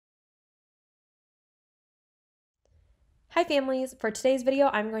Hi families, for today's video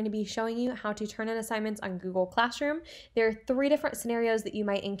I'm going to be showing you how to turn in assignments on Google Classroom. There are 3 different scenarios that you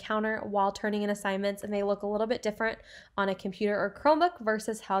might encounter while turning in assignments, and they look a little bit different on a computer or Chromebook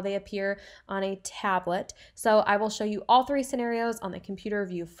versus how they appear on a tablet. So I will show you all 3 scenarios on the computer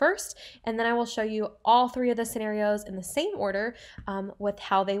view first, and then I will show you all 3 of the scenarios in the same order with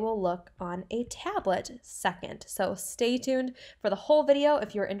how they will look on a tablet second. So stay tuned for the whole video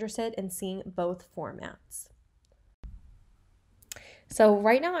if you're interested in seeing both formats. So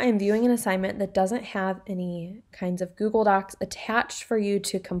right now I'm viewing an assignment that doesn't have any kinds of Google Docs attached for you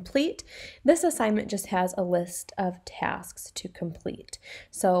to complete. This assignment just has a list of tasks to complete.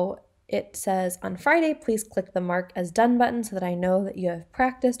 So it says, on Friday, please click the mark as done button so that I know that you have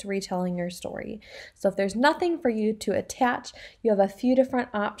practiced retelling your story. So if there's nothing for you to attach, you have a few different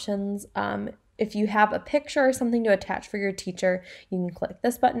options. If you have a picture or something to attach for your teacher, you can click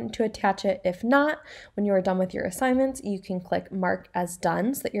this button to attach it. If not, when you are done with your assignments, you can click mark as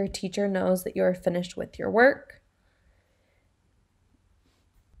done so that your teacher knows that you are finished with your work.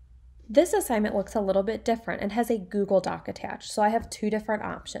 This assignment looks a little bit different. It has a Google Doc attached, so I have 2 different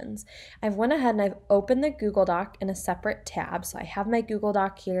options. I've went ahead and I've opened the Google Doc in a separate tab, so I have my Google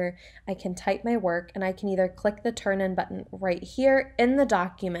Doc here. I can type my work, and I can either click the turn in button right here in the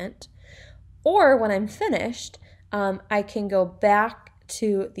document, or when I'm finished, I can go back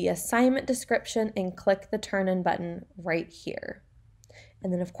to the assignment description and click the turn in button right here.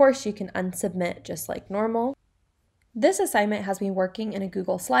 And then of course you can unsubmit just like normal. This assignment has me working in a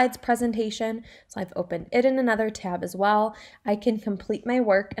Google Slides presentation, so I've opened it in another tab as well. I can complete my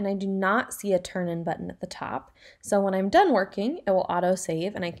work and I do not see a turn in button at the top. So when I'm done working, it will auto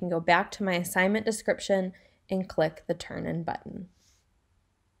save and I can go back to my assignment description and click the turn in button.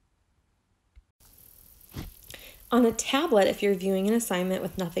 On a tablet, if you're viewing an assignment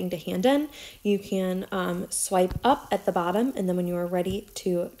with nothing to hand in, you can swipe up at the bottom, and then when you are ready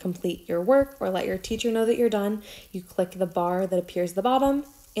to complete your work or let your teacher know that you're done, you click the bar that appears at the bottom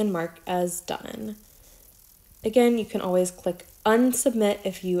and mark as done. Again, you can always click unsubmit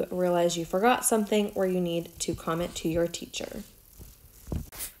if you realize you forgot something or you need to comment to your teacher.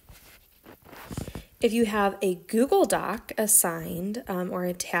 If you have a Google Doc assigned or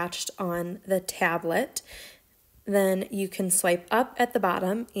attached on the tablet, then you can swipe up at the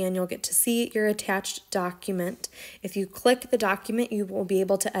bottom and you'll get to see your attached document. If you click the document, you will be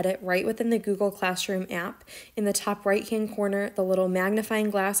able to edit right within the Google Classroom app. In the top right-hand corner, the little magnifying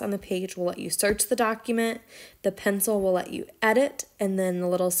glass on the page will let you search the document, the pencil will let you edit, and then the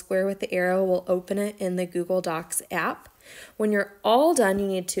little square with the arrow will open it in the Google Docs app. When you're all done, you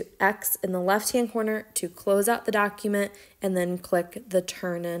need to X in the left-hand corner to close out the document and then click the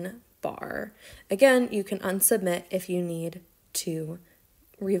turn in bar. Again, you can unsubmit if you need to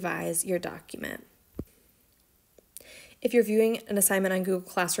revise your document. If you're viewing an assignment on Google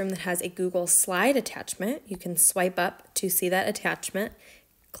Classroom that has a Google Slide attachment, you can swipe up to see that attachment,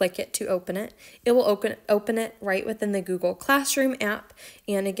 click it to open it. It will open it right within the Google Classroom app,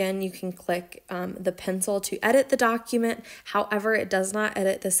 and again you can click the pencil to edit the document. However, it does not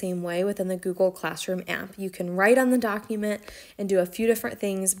edit the same way within the Google Classroom app. You can write on the document and do a few different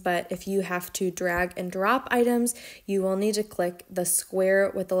things, but if you have to drag and drop items, you will need to click the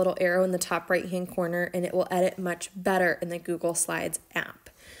square with the little arrow in the top right hand corner, and it will edit much better in the Google Slides app.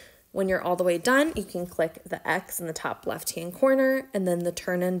 When you're all the way done, you can click the X in the top left-hand corner and then the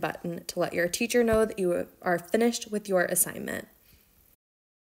turn in button to let your teacher know that you are finished with your assignment.